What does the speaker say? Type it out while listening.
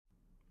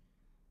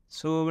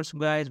So what's up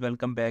guys,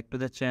 welcome back to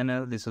the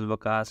channel. This is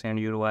Waqas and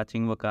you're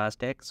watching Waqas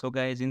Tech. So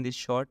guys, in this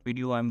short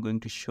video I'm going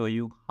to show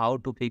you how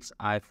to fix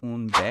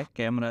iPhone back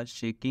camera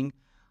shaking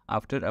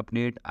after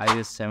update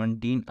iOS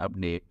 17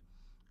 update.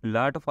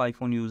 Lot of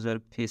iPhone user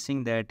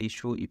facing that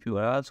issue. If you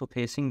are also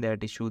facing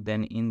that issue,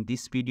 then in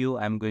this video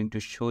I'm going to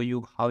show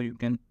you how you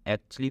can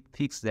actually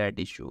fix that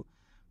issue.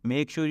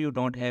 Make sure you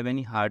don't have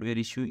any hardware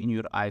issue in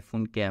your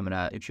iPhone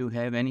camera. If you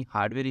have any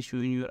hardware issue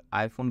in your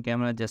iPhone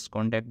camera, just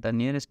contact the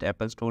nearest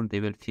Apple store. They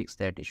will fix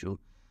that issue.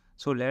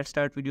 So let's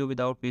start video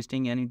without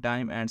wasting any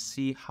time and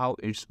see how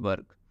it's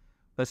work.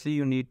 Firstly,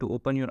 you need to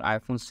open your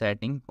iPhone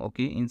setting.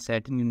 Okay, in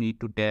setting you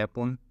need to tap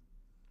on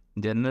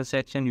general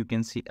section. You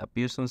can see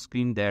appears on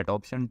screen that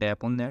option.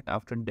 Tap on that.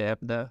 After tap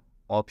the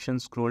option,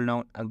 scroll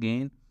down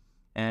again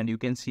and you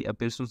can see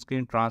appears on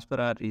screen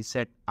transfer or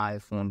reset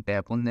iPhone.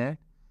 Tap on that.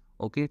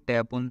 Okay,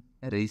 tap on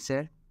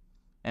reset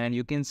and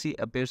you can see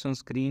appears on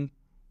screen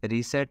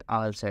reset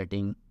all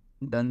setting.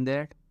 Done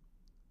that.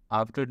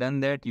 After done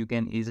that, you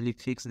can easily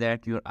fix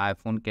that your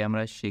iPhone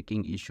camera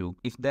shaking issue.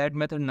 If that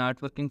method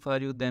not working for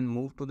you, then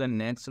move to the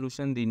next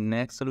solution. The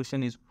next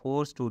solution is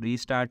force to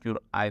restart your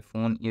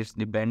iPhone. It's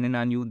dependent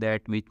on you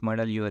that which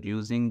model you are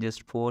using.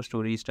 Just force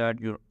to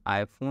restart your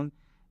iPhone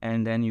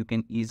and then you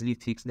can easily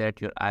fix that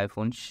your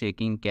iPhone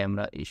shaking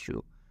camera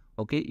issue.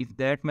 Okay, if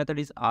that method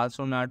is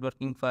also not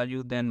working for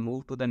you, then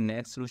move to the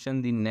next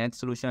solution. The next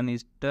solution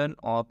is turn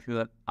off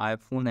your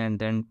iPhone and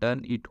then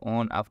turn it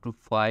on after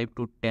 5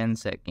 to 10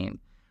 seconds.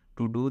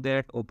 To do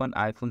that, open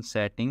iPhone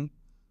setting,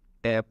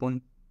 tap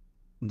on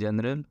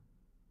general,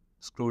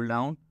 scroll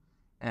down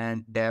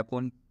and tap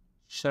on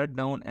shut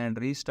down and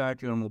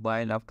restart your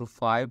mobile after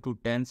 5 to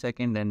 10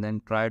 seconds and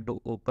then try to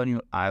open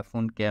your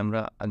iPhone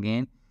camera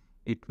again.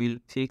 It will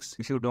fix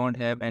if you don't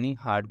have any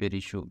hardware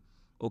issue.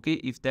 Okay,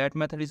 if that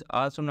method is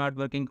also not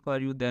working for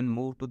you, then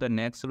move to the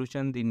next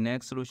solution. The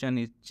next solution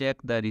is check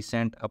the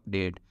recent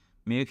update.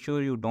 Make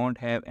sure you don't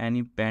have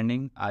any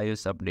pending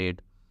iOS update.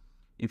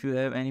 If you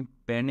have any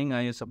pending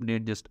iOS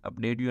update, just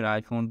update your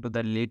iPhone to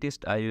the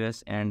latest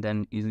iOS and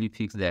then easily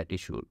fix that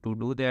issue. To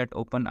do that,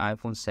 open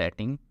iPhone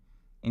setting.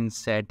 In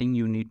setting,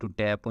 you need to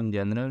tap on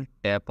general,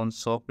 tap on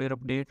software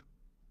update.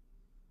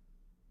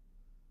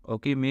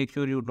 Okay, make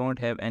sure you don't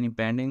have any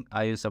pending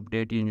iOS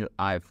update in your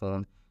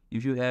iPhone.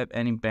 If you have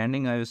any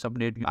pending iOS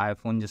update, your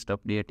iPhone just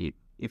update it.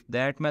 If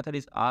that method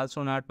is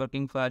also not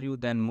working for you,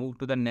 then move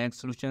to the next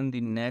solution.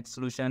 The next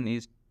solution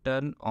is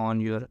turn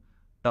on your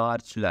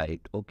torch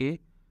light.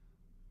 Okay,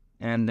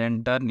 and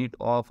then turn it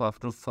off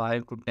after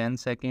 5 to 10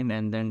 seconds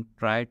and then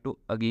try to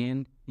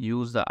again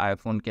use the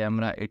iPhone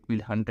camera. It will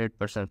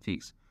 100%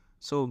 fix.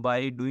 So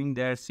by doing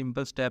that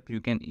simple step, you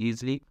can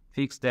easily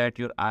fix that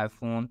your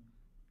iPhone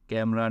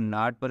camera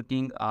not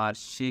working or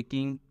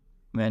shaking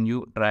when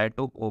you try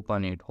to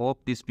open it.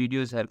 Hope this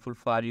video is helpful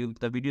for you. If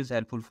the video is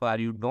helpful for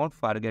you, don't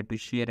forget to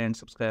share and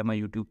subscribe my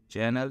YouTube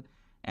channel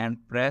and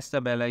press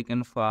the bell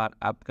icon for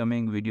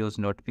upcoming videos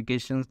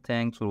notifications.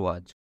 Thanks for watching.